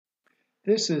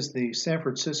This is the San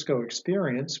Francisco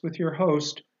Experience with your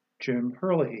host, Jim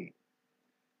Herlihy.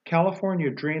 California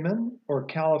Dreamin' or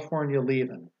California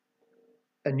Leavin'?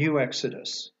 A New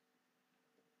Exodus.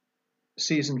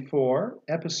 Season 4,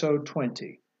 Episode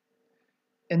 20.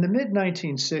 In the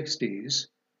mid-1960s,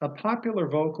 a popular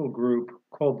vocal group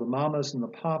called the Mamas and the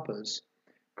Papas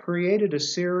created a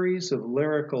series of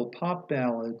lyrical pop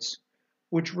ballads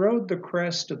which rode the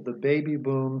crest of the baby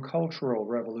boom cultural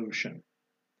revolution.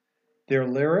 Their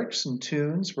lyrics and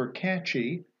tunes were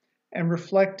catchy and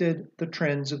reflected the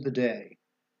trends of the day.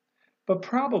 But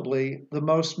probably the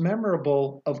most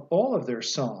memorable of all of their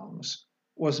songs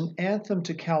was an anthem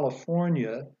to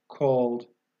California called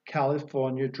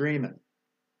California Dreamin'.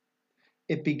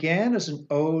 It began as an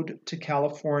ode to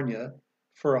California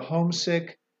for a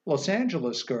homesick Los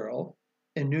Angeles girl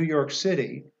in New York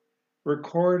City,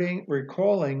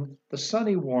 recalling the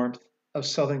sunny warmth of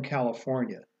Southern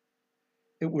California.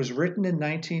 It was written in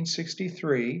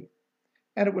 1963,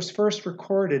 and it was first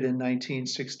recorded in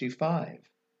 1965.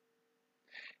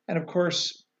 And of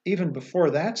course, even before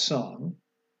that song,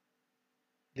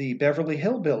 the Beverly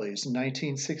Hillbillies in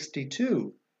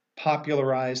 1962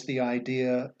 popularized the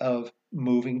idea of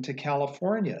moving to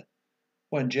California.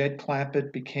 When Jed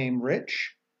Clampett became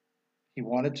rich, he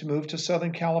wanted to move to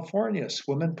Southern California,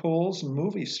 swimming pools and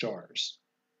movie stars.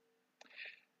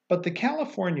 But the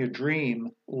California Dream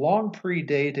long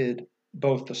predated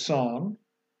both the song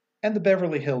and the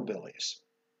Beverly Hillbillies.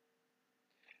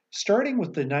 Starting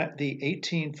with the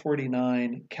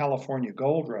 1849 California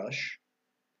Gold Rush,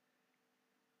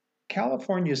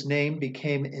 California's name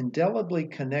became indelibly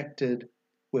connected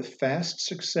with fast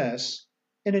success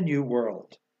in a new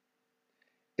world.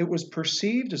 It was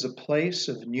perceived as a place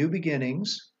of new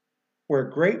beginnings where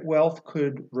great wealth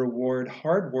could reward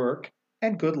hard work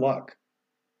and good luck.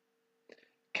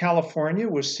 California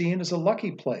was seen as a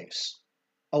lucky place,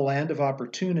 a land of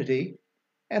opportunity,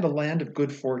 and a land of good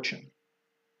fortune.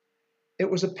 It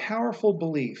was a powerful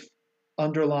belief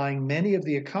underlying many of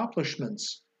the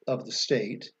accomplishments of the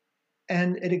state,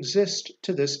 and it exists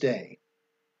to this day.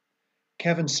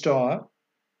 Kevin Staw,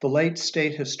 the late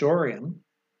state historian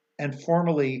and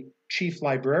formerly chief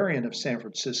librarian of San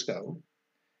Francisco,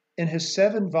 in his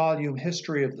 7-volume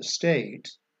History of the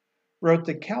State, wrote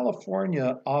that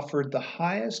California offered the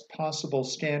highest possible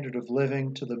standard of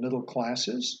living to the middle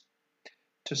classes,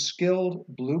 to skilled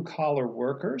blue-collar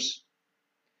workers,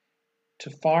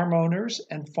 to farm owners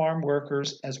and farm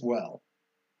workers as well.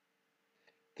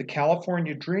 The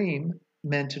California Dream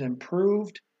meant an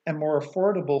improved and more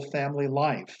affordable family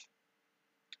life,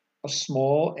 a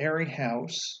small, airy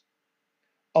house,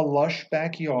 a lush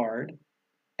backyard,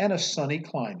 and a sunny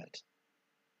climate.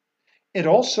 It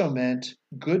also meant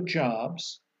good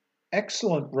jobs,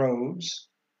 excellent roads,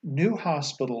 new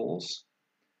hospitals,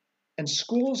 and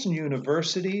schools and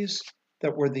universities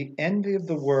that were the envy of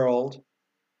the world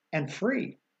and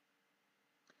free.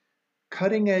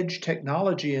 Cutting-edge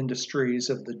technology industries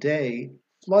of the day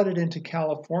flooded into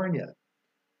California,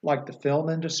 like the film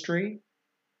industry,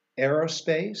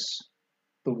 aerospace,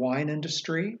 the wine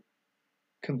industry,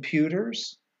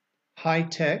 computers,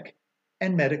 high-tech,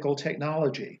 and medical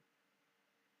technology.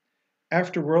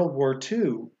 After World War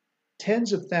II,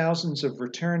 tens of thousands of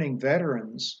returning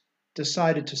veterans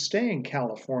decided to stay in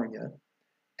California,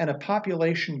 and a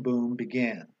population boom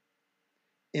began.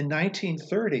 In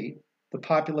 1930, the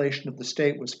population of the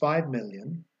state was 5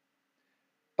 million.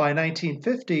 By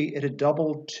 1950, it had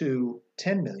doubled to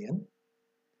 10 million.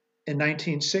 In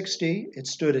 1960, it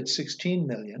stood at 16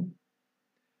 million.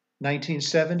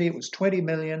 1970, it was 20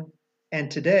 million. And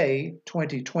today,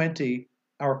 2020,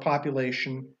 our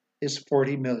population is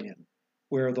 40 million.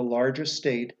 We're the largest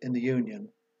state in the Union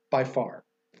by far.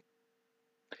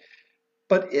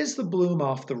 But is the bloom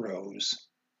off the rose?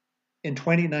 In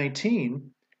 2019,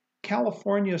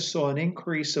 California saw an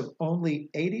increase of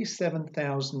only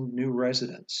 87,000 new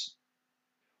residents,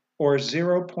 or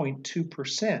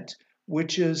 0.2%,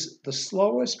 which is the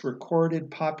slowest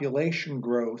recorded population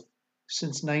growth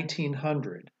since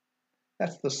 1900.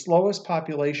 That's the slowest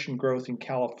population growth in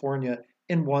California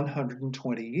in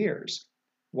 120 years.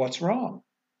 What's wrong?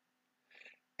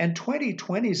 And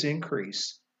 2020's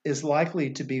increase is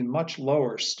likely to be much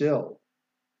lower still.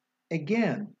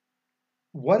 Again,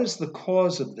 what is the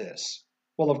cause of this?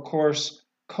 Well, of course,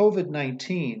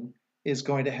 COVID-19 is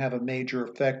going to have a major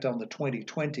effect on the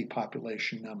 2020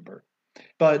 population number.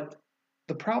 But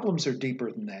the problems are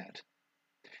deeper than that.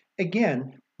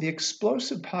 Again, the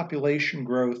explosive population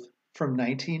growth from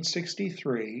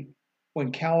 1963,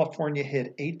 when California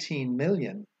hit 18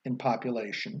 million in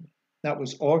population, that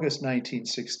was August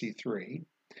 1963,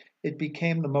 it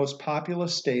became the most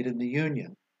populous state in the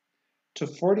Union. To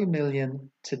 40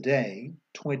 million today,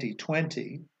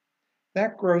 2020,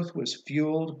 that growth was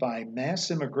fueled by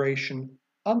mass immigration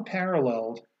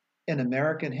unparalleled in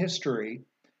American history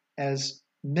as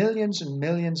millions and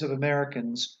millions of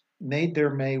Americans made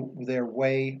their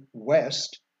way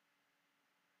west,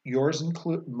 yours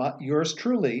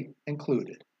truly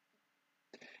included.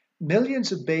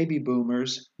 Millions of baby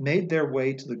boomers made their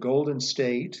way to the Golden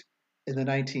State in the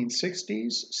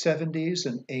 1960s, 70s,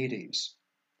 and 80s.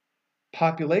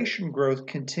 Population growth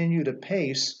continued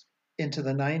apace into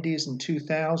the 90s and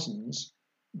 2000s,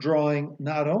 drawing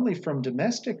not only from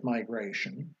domestic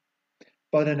migration,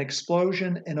 but an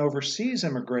explosion in overseas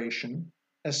immigration,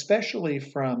 especially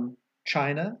from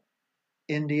China,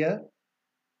 India,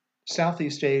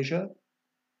 Southeast Asia,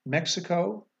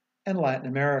 Mexico, and Latin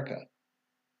America.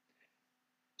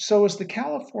 So is the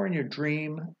California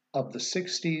dream of the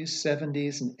 60s,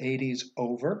 70s, and 80s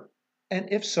over? And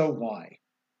if so, why?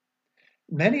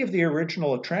 Many of the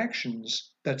original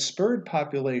attractions that spurred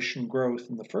population growth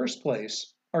in the first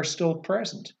place are still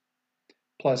present.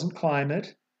 Pleasant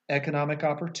climate, economic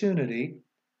opportunity,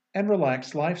 and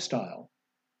relaxed lifestyle.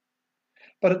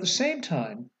 But at the same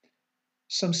time,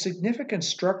 some significant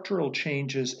structural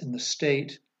changes in the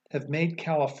state have made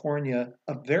California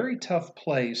a very tough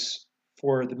place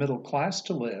for the middle class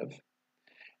to live,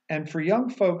 and for young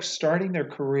folks starting their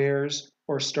careers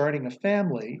or starting a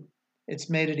family, it's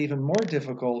made it even more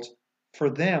difficult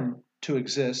for them to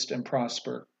exist and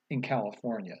prosper in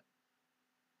California.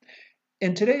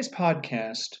 In today's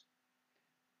podcast,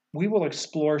 we will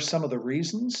explore some of the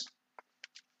reasons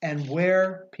and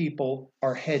where people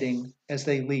are heading as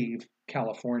they leave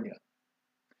California.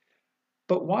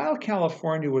 But while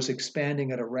California was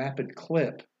expanding at a rapid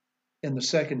clip in the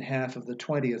second half of the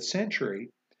 20th century,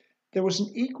 there was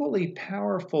an equally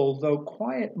powerful, though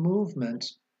quiet, movement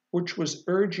which was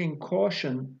urging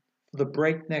caution for the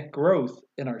breakneck growth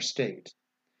in our state.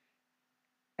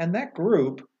 And that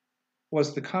group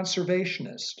was the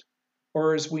conservationist,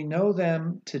 or as we know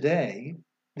them today,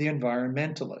 the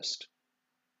environmentalist.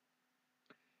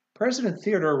 President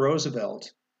Theodore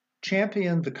Roosevelt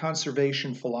championed the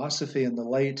conservation philosophy in the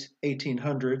late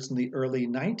 1800s and the early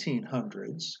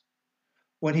 1900s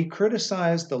when he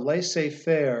criticized the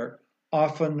laissez-faire,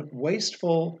 often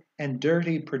wasteful and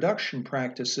dirty production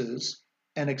practices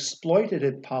and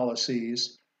exploitative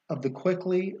policies of the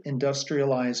quickly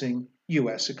industrializing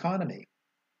U.S. economy.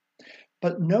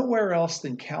 But nowhere else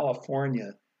than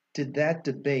California did that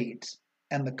debate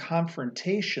and the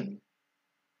confrontation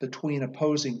between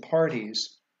opposing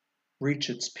parties reach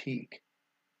its peak.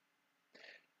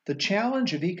 The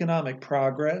challenge of economic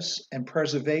progress and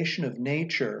preservation of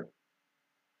nature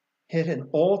hit an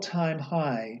all-time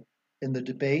high in the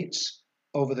debates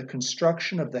over the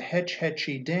construction of the Hetch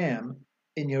Hetchy Dam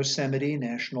in Yosemite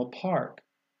National Park.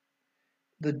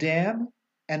 The dam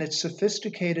and its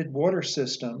sophisticated water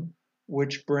system,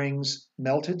 which brings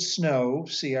melted snow,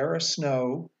 Sierra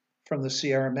snow, from the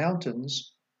Sierra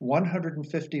Mountains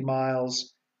 150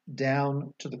 miles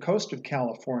down to the coast of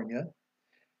California,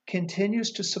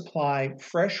 continues to supply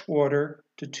fresh water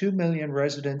to 2 million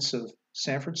residents of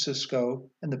San Francisco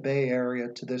and the Bay Area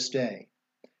to this day.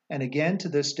 And again to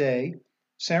this day,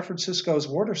 San Francisco's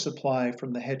water supply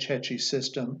from the Hetch Hetchy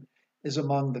system is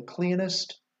among the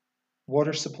cleanest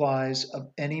water supplies of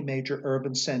any major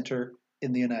urban center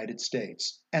in the United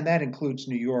States. And that includes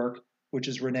New York, which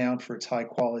is renowned for its high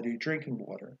quality drinking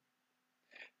water.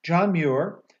 John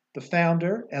Muir, the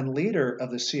founder and leader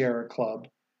of the Sierra Club,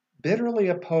 bitterly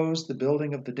opposed the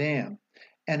building of the dam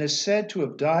and is said to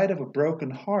have died of a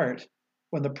broken heart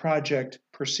when the project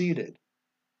proceeded.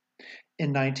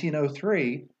 In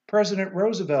 1903, President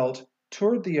Roosevelt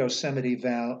toured the Yosemite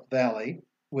Valley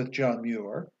with John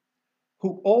Muir,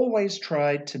 who always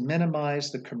tried to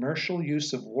minimize the commercial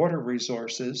use of water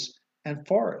resources and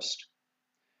forest.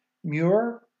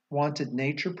 Muir wanted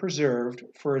nature preserved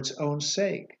for its own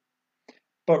sake,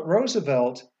 but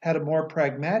Roosevelt had a more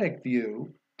pragmatic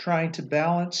view, trying to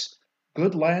balance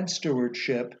good land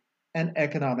stewardship and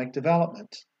economic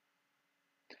development.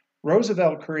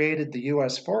 Roosevelt created the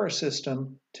U.S. forest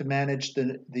system to manage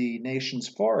the nation's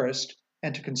forest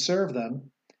and to conserve them.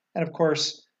 And of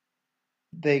course,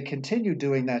 they continue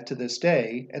doing that to this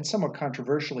day, and somewhat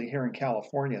controversially here in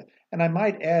California. And I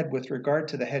might add, with regard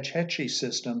to the Hetch Hetchy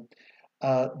system,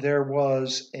 there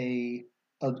was a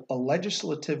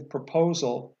legislative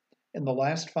proposal in the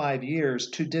last 5 years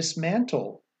to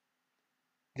dismantle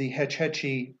the Hetch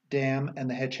Hetchy Dam and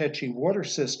the Hetch Hetchy water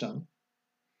system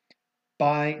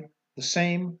by the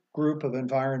same group of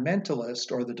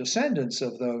environmentalists or the descendants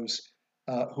of those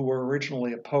who were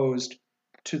originally opposed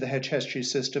to the Hetch-Hetchy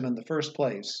system in the first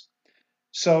place.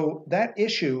 So that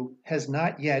issue has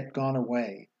not yet gone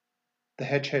away, the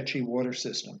Hetch-Hetchy water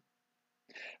system.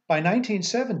 By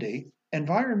 1970,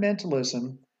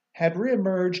 environmentalism had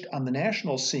reemerged on the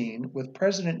national scene with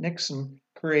President Nixon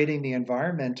creating the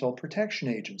Environmental Protection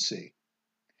Agency.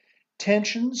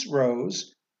 Tensions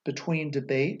rose between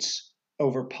debates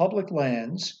over public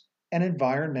lands and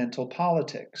environmental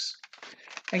politics.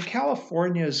 And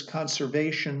California's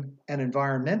conservation and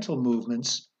environmental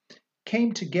movements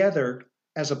came together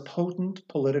as a potent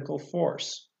political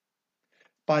force.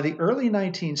 By the early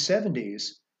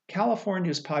 1970s,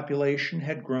 California's population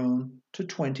had grown to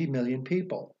 20 million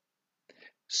people.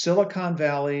 Silicon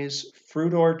Valley's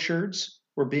fruit orchards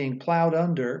were being plowed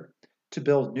under to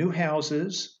build new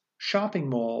houses, shopping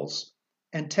malls,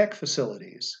 and tech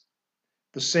facilities.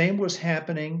 The same was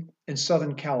happening in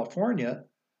Southern California,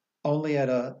 only at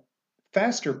a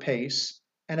faster pace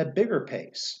and a bigger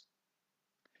pace.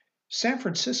 San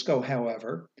Francisco,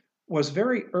 however, was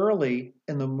very early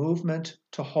in the movement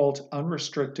to halt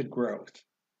unrestricted growth.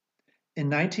 In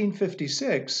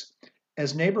 1956,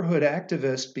 as neighborhood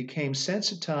activists became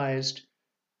sensitized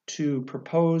to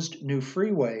proposed new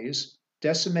freeways,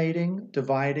 decimating,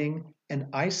 dividing, and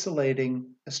isolating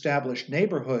established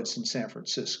neighborhoods in San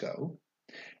Francisco,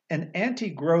 an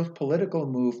anti-growth political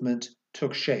movement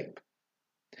took shape.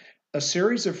 A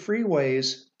series of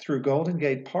freeways through Golden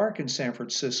Gate Park in San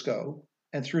Francisco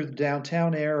and through the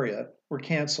downtown area were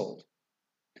canceled.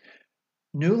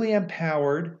 Newly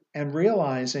empowered and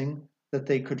realizing that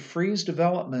they could freeze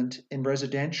development in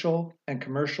residential and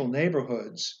commercial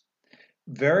neighborhoods,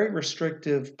 very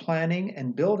restrictive planning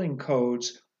and building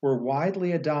codes were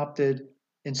widely adopted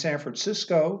in San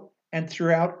Francisco and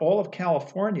throughout all of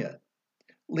California,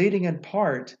 leading in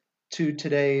part to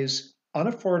today's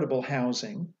unaffordable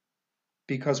housing,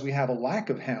 because we have a lack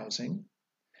of housing,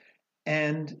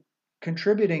 and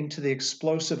contributing to the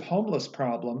explosive homeless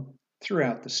problem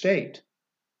throughout the state.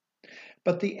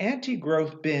 But the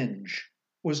anti-growth binge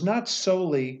was not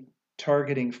solely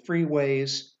targeting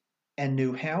freeways and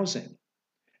new housing,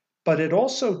 but it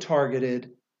also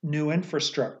targeted new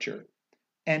infrastructure.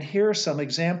 And here are some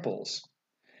examples.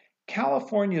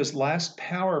 California's last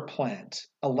power plant,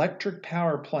 electric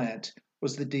power plant,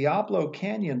 was the Diablo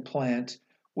Canyon plant,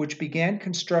 which began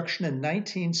construction in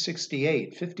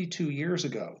 1968, 52 years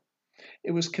ago.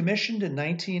 It was commissioned in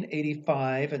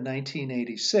 1985 and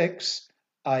 1986,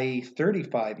 i.e.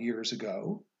 35 years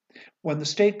ago, when the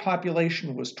state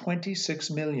population was 26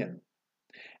 million.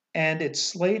 And it's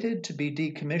slated to be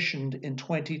decommissioned in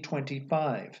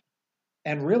 2025,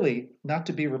 and really not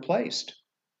to be replaced.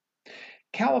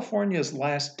 California's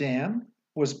last dam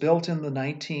was built in the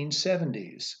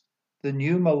 1970s, the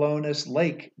New Melones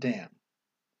Lake Dam.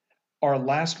 Our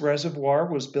last reservoir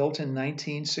was built in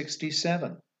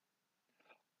 1967.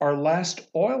 Our last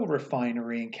oil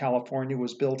refinery in California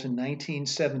was built in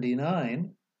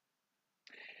 1979.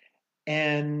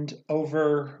 And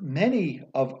over many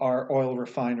of our oil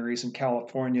refineries in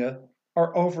California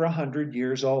are over 100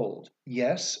 years old.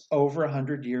 Yes, over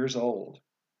 100 years old.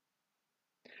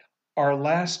 Our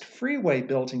last freeway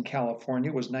built in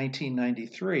California was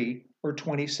 1993, or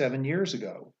 27 years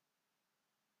ago.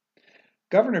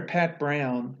 Governor Pat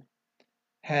Brown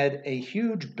had a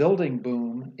huge building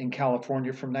boom in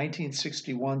California from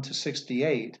 1961 to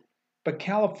 68, but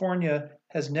California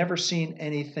has never seen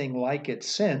anything like it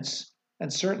since,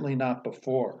 and certainly not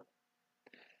before.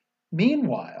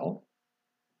 Meanwhile,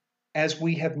 as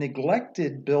we have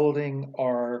neglected building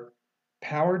our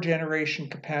power generation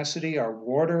capacity, our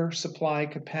water supply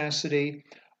capacity,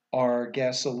 our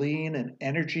gasoline and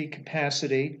energy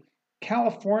capacity,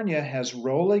 California has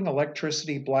rolling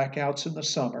electricity blackouts in the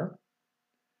summer,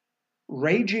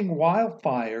 raging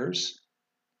wildfires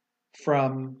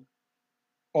from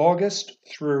August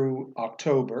through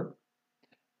October.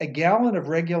 A gallon of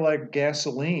regular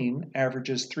gasoline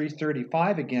averages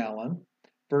 $3.35 a gallon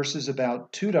versus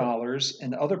about $2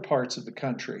 in other parts of the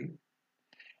country.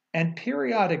 And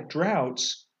periodic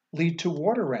droughts lead to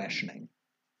water rationing.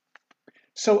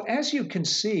 So as you can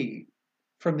see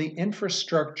from the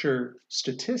infrastructure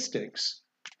statistics,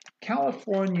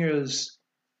 California's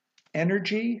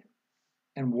energy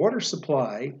and water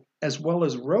supply, as well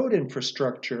as road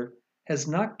infrastructure, has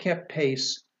not kept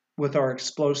pace with our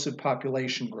explosive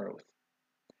population growth.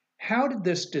 How did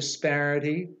this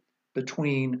disparity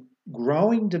between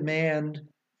growing demand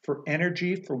for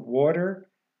energy, for water,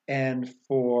 and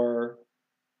for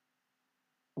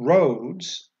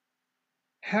roads,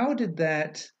 how did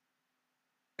that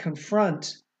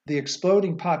confront the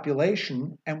exploding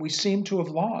population? And we seem to have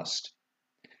lost.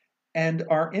 And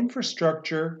our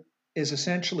infrastructure is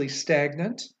essentially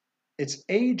stagnant, it's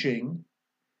aging,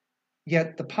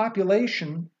 yet the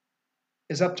population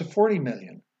is up to 40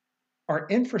 million. Our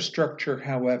infrastructure,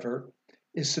 however,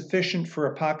 is sufficient for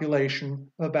a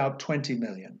population of about 20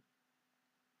 million.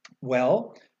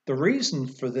 Well, the reason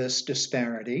for this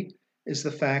disparity is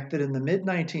the fact that in the mid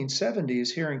 1970s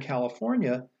here in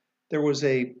California, there was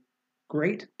a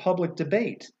great public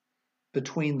debate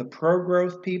between the pro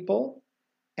growth people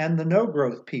and the no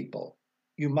growth people.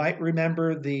 You might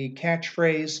remember the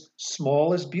catchphrase,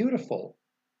 small is beautiful.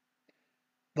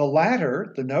 The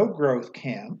latter, the no growth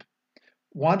camp,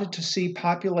 wanted to see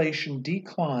population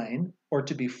decline or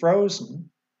to be frozen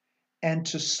and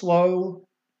to slow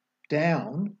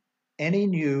down any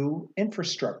new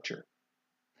infrastructure.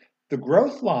 The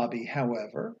growth lobby,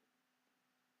 however,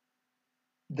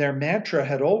 their mantra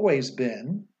had always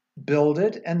been build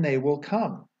it and they will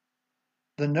come.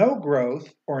 The no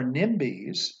growth or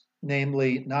NIMBYs,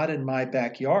 namely not in my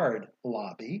backyard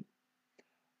lobby,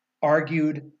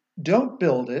 argued don't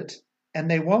build it and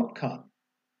they won't come.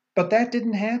 But that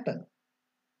didn't happen.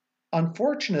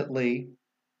 Unfortunately,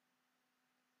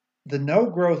 the no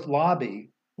growth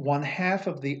lobby won half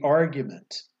of the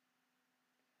argument,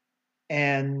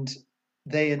 and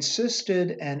they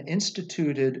insisted and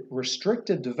instituted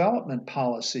restrictive development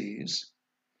policies,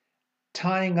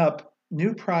 tying up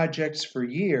new projects for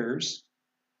years,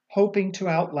 hoping to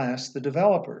outlast the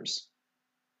developers.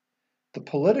 The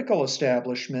political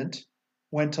establishment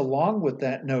went along with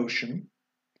that notion,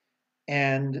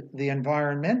 and the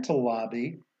environmental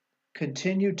lobby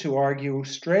continued to argue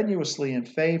strenuously in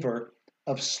favor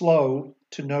of slow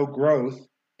to no growth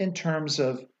in terms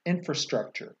of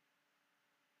infrastructure.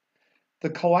 The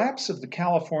collapse of the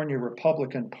California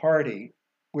Republican Party,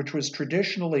 which was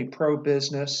traditionally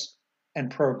pro-business and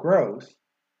pro-growth,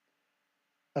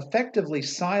 effectively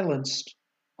silenced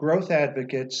growth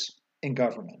advocates in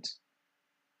government.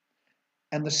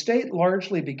 And the state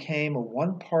largely became a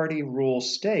one-party rule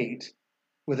state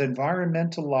with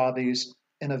environmental lobbies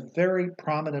in a very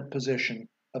prominent position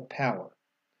of power.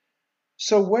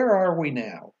 So where are we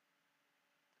now?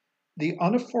 The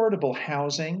unaffordable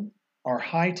housing, our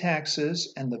high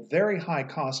taxes, and the very high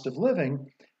cost of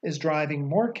living is driving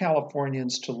more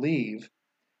Californians to leave,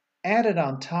 added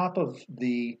on top of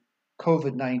the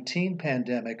COVID-19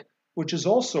 pandemic, which is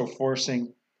also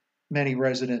forcing many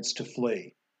residents to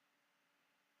flee.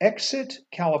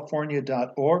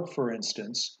 ExitCalifornia.org, for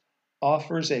instance,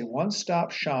 offers a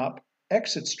one-stop shop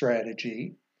exit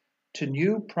strategy to the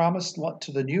new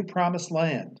promised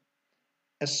land,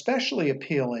 especially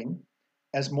appealing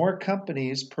as more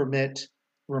companies permit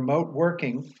remote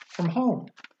working from home.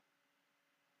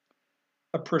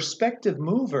 A prospective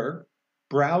mover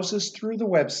browses through the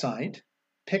website,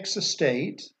 picks a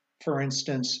state, for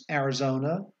instance,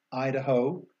 Arizona,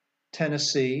 Idaho,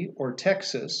 Tennessee, or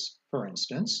Texas, for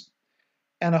instance,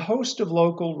 and a host of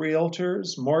local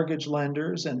realtors, mortgage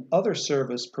lenders, and other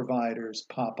service providers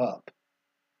pop up.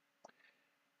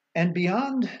 And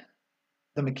beyond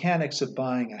the mechanics of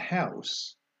buying a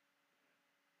house,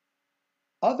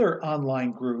 other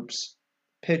online groups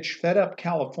pitch fed-up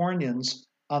Californians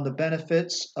on the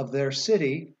benefits of their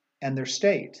city and their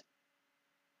state.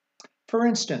 For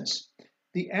instance,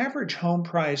 the average home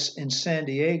price in San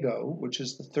Diego, which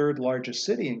is the third largest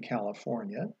city in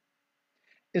California,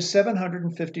 is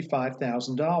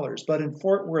 $755,000. But in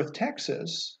Fort Worth,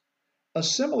 Texas, a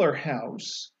similar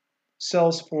house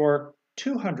sells for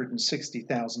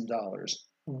 $260,000,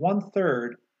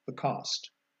 one-third the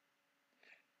cost.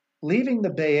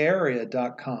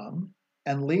 LeavingTheBayArea.com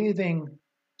and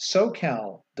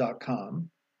LeavingSoCal.com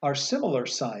are similar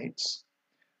sites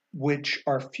which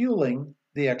are fueling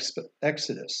the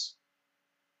exodus.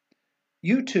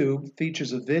 YouTube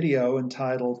features a video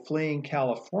entitled Fleeing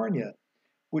California,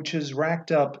 which has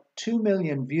racked up 2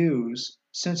 million views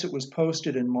since it was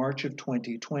posted in March of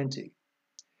 2020.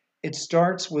 It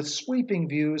starts with sweeping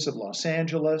views of Los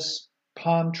Angeles,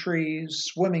 palm trees,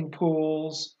 swimming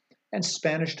pools, and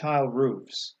Spanish tile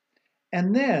roofs.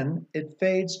 And then it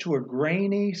fades to a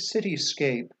grainy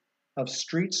cityscape of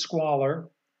street squalor,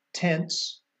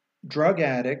 tents, drug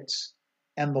addicts,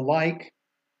 and the like,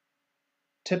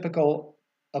 typical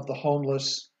of the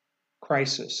homeless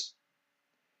crisis.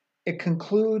 It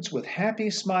concludes with happy,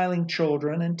 smiling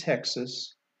children in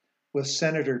Texas, with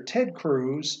Senator Ted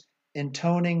Cruz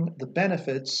intoning the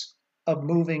benefits of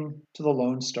moving to the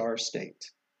Lone Star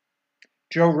State.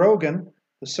 Joe Rogan,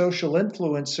 the social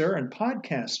influencer and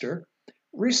podcaster,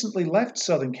 recently left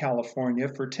Southern California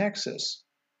for Texas.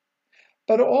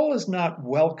 But all is not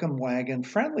welcome wagon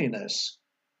friendliness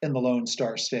in the Lone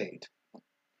Star State.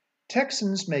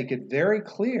 Texans make it very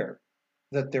clear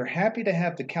that they're happy to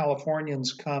have the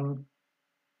Californians come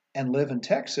and live in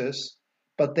Texas,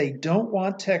 but they don't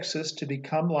want Texas to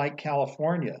become like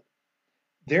California.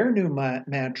 Their new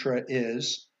mantra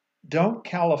is, "Don't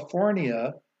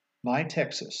California my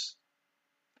Texas."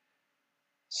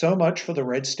 So much for the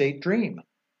red state dream.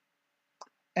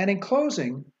 And in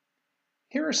closing,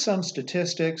 here are some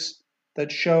statistics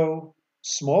that show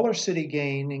smaller cities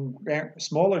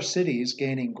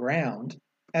gaining ground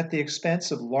at the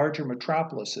expense of larger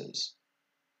metropolises.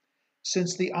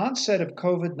 Since the onset of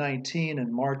COVID-19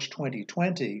 in March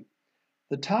 2020,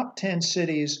 the top 10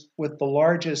 cities with the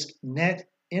largest net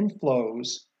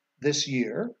inflows this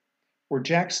year were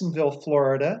Jacksonville,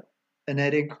 Florida, a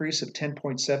net increase of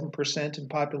 10.7% in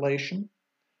population,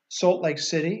 Salt Lake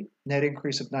City, net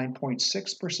increase of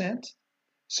 9.6%,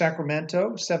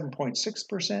 Sacramento,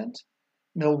 7.6%,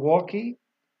 Milwaukee,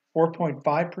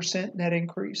 4.5% net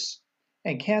increase,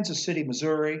 and Kansas City,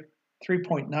 Missouri,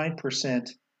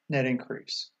 3.9% net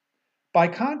increase. By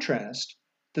contrast,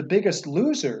 the biggest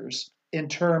losers in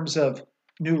terms of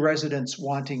new residents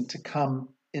wanting to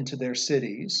come into their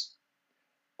cities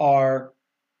are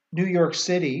New York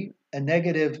City, a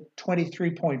negative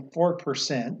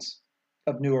 23.4%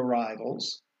 of new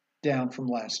arrivals, down from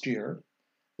last year.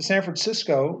 San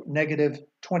Francisco, negative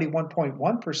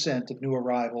 21.1% of new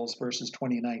arrivals versus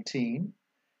 2019.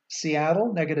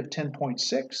 Seattle, negative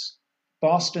 10.6%.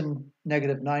 Boston,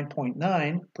 negative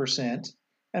 9.9%.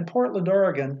 And Portland,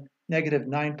 Oregon, negative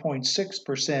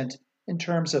 9.6% in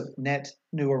terms of net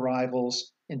new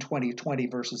arrivals in 2020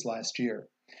 versus last year.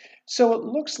 So it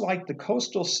looks like the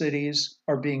coastal cities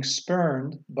are being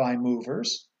spurned by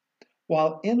movers,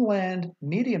 while inland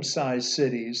medium-sized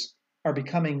cities are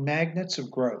becoming magnets of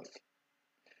growth.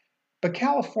 But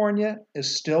California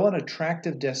is still an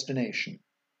attractive destination.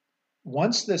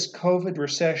 Once this COVID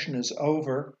recession is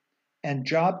over and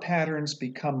job patterns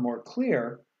become more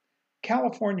clear,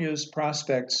 California's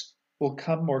prospects will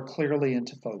come more clearly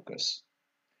into focus.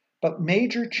 But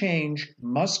major change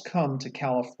must come to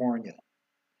California.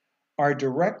 Our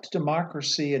direct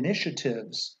democracy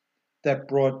initiatives that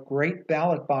brought great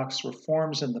ballot box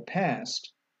reforms in the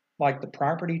past, like the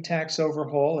property tax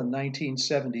overhaul in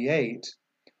 1978,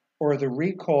 or the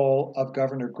recall of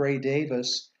Governor Gray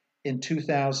Davis in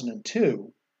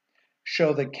 2002,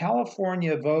 show that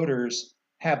California voters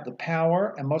have the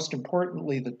power and, most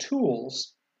importantly, the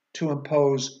tools to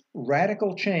impose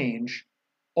radical change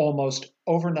almost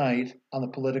overnight on the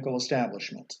political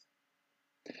establishment.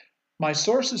 My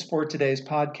sources for today's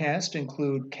podcast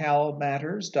include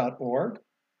calmatters.org,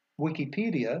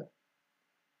 Wikipedia,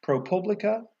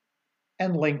 ProPublica,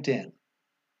 and LinkedIn.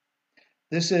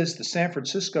 This is the San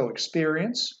Francisco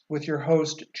Experience with your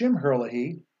host, Jim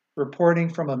Herlihy, reporting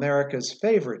from America's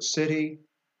favorite city,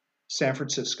 San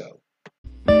Francisco.